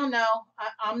 because I don't know.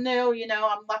 I'm new,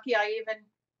 I'm lucky I even...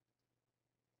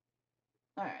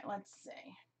 All right, let's see.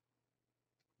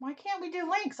 Why can't we do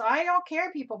links? I don't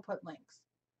care people put links.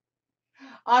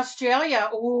 Australia.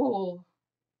 Ooh.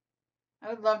 I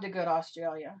would love to go to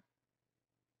Australia.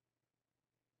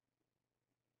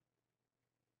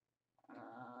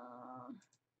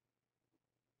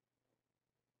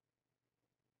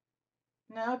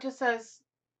 No, it just says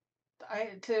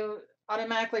to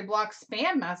automatically block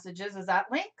spam messages. Is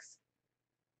that links?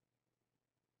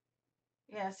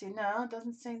 Yeah, see, no, it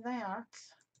doesn't say that.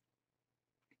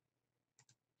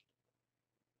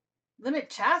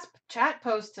 Limit chat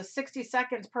posts to 60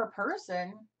 seconds per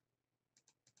person.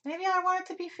 Maybe I want it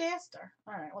to be faster.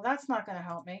 All right, well, that's not going to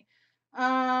help me.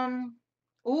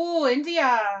 Ooh,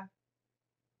 India.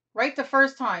 Right the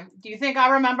first time. Do you think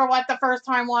I remember what the first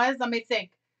time was? Let me think.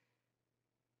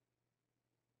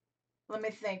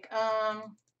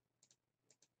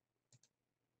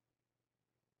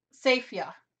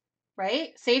 Safia,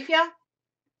 right? Safia?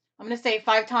 I'm going to say it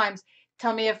 5 times.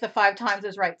 Tell me if the 5 times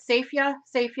is right. Safia,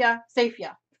 Safia,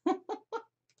 Safia.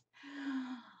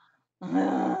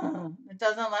 It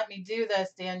doesn't let me do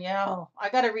this, Danielle. I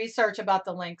got to research about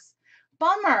the links.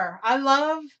 Bummer. I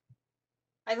love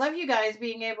you guys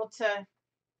being able to,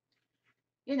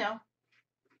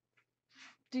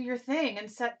 do your thing and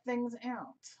set things out.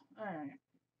 All right.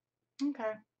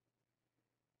 Okay.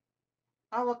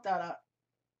 I'll look that up.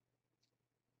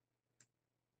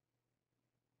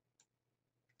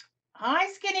 Hi,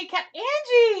 Skinny Cat.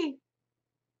 Angie!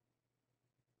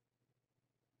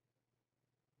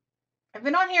 I've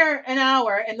been on here an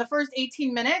hour, and the first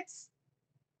 18 minutes,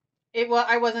 you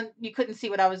couldn't see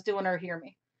what I was doing or hear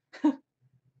me.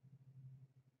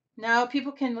 No,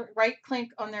 people can right-click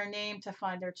on their name to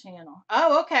find their channel.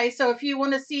 Oh, okay. So if you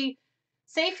want to see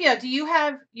Safia, you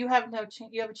have a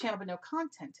channel but no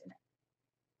content in it.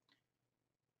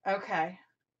 Okay.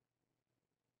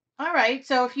 All right.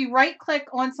 So if you right-click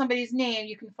on somebody's name,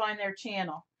 you can find their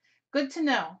channel. Good to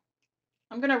know.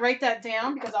 I'm going to write that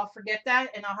down because I'll forget that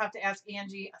and I'll have to ask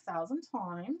Angie 1,000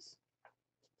 times.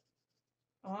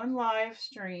 On live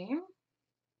stream,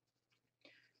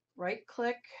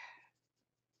 right-click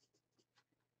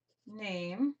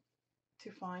name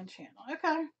to find channel.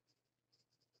 Okay.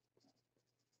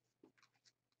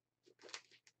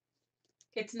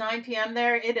 It's 9 p.m.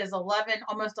 there. It is 11,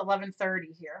 almost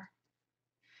 11:30 here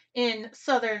in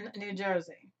southern New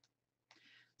Jersey.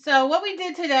 So what we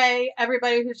did today,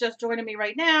 everybody who's just joining me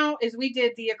right now, is we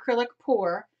did the acrylic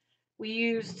pour. We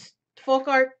used folk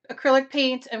art acrylic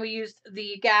paint and we used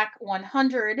the GAC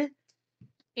 100.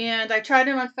 And I tried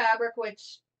it on fabric,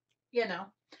 which, you know,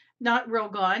 not real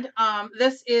good.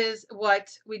 This is what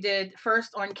we did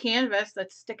first on canvas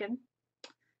that's sticking,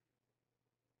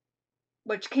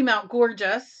 which came out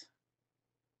gorgeous.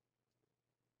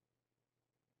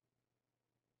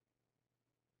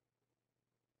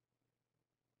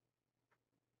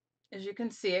 As you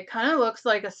can see, it kind of looks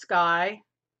like a sky.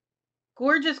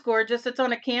 Gorgeous, gorgeous. It's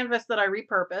on a canvas that I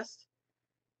repurposed.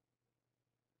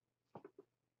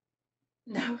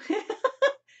 No.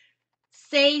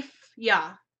 Safe,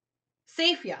 yeah.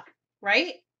 Safe, yeah.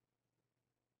 Right?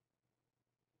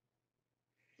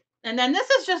 And then this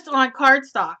is just on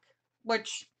cardstock,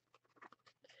 which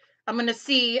I'm going to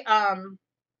see,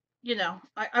 you know,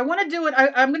 I want to do it.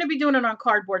 I'm going to be doing it on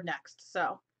cardboard next.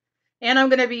 So, and I'm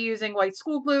going to be using white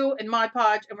school glue and Mod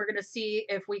Podge, and we're going to see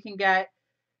if we can get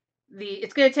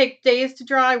it's going to take days to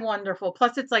dry. Wonderful.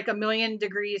 Plus it's like 1,000,000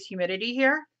 degrees humidity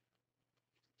here.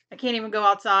 I can't even go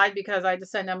outside because I had to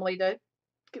send Emily to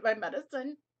get my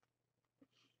medicine.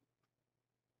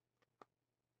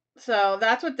 So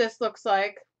that's what this looks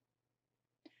like.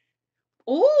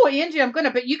 Oh, Angie,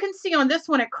 but you can see on this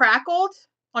one, it crackled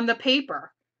on the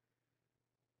paper.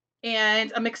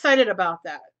 And I'm excited about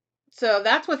that. So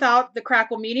that's without the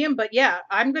crackle medium, but yeah,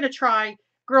 I'm going to try,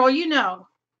 girl, you know,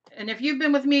 and if you've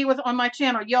been with me on my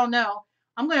channel, y'all know,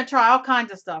 I'm going to try all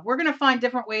kinds of stuff. We're going to find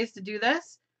different ways to do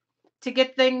this to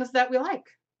get things that we like.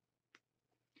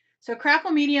 So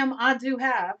crackle medium, I do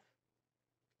have,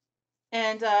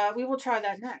 and we will try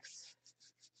that next.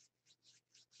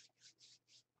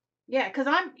 Yeah, because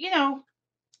I'm, you know,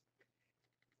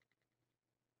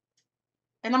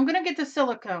 and I'm gonna get the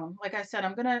silicone. Like I said,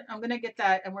 I'm gonna get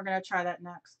that, and we're gonna try that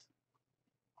next.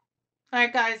 All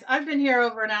right, guys, I've been here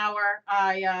over an hour.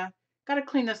 I gotta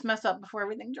clean this mess up before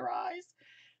everything dries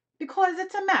because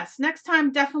it's a mess. Next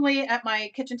time, definitely at my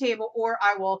kitchen table, or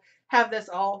I will have this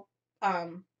all,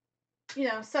 you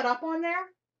know, set up on there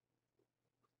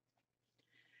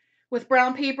with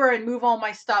brown paper and move all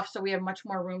my stuff so we have much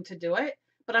more room to do it.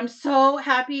 But I'm so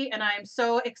happy and I'm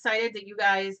so excited that you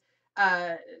guys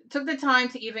took the time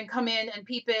to even come in and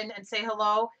peep in and say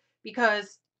hello,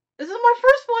 because this is my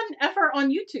first one ever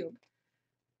on YouTube.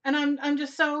 And I'm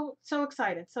just so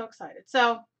excited, so excited.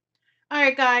 So all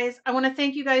right, guys, I want to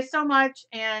thank you guys so much.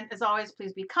 And as always,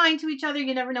 please be kind to each other.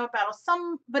 You never know what battle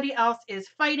somebody else is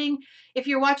fighting. If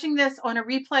you're watching this on a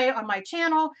replay on my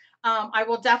channel, I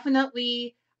will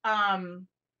definitely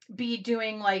be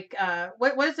doing like,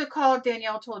 what is it called?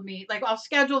 Danielle told me, like, I'll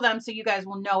schedule them so you guys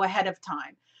will know ahead of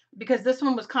time, because this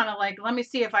one was kind of like, let me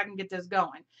see if I can get this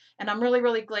going. And I'm really,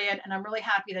 really glad. And I'm really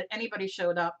happy that anybody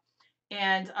showed up.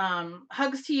 And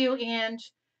hugs to you,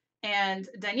 Ange, and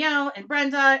Danielle and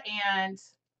Brenda and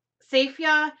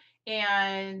Safia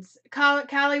and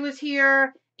Callie was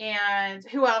here, and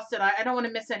who else did I don't want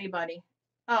to miss anybody.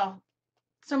 Oh,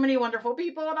 so many wonderful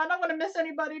people, and I don't want to miss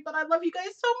anybody, but I love you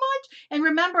guys so much. And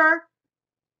remember,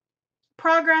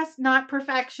 progress, not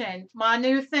perfection. My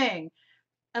new thing.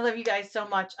 I love you guys so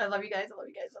much. I love you guys. I love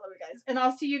you guys. I love you guys. And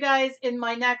I'll see you guys in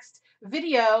my next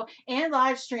video and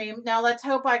live stream. Now let's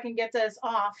hope I can get this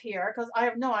off here, because I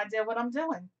have no idea what I'm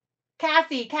doing.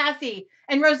 Kathy,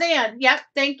 and Roseanne. Yep,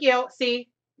 thank you. See,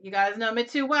 you guys know me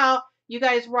too well. You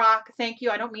guys rock. Thank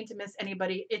you. I don't mean to miss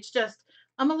anybody. It's just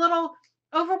I'm a little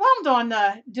overwhelmed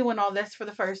on doing all this for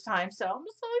the first time. So I'm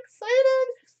so excited.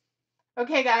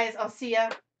 Okay, guys, I'll see you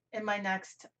in my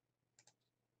next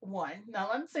one. Now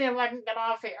let's see if I can get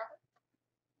off here.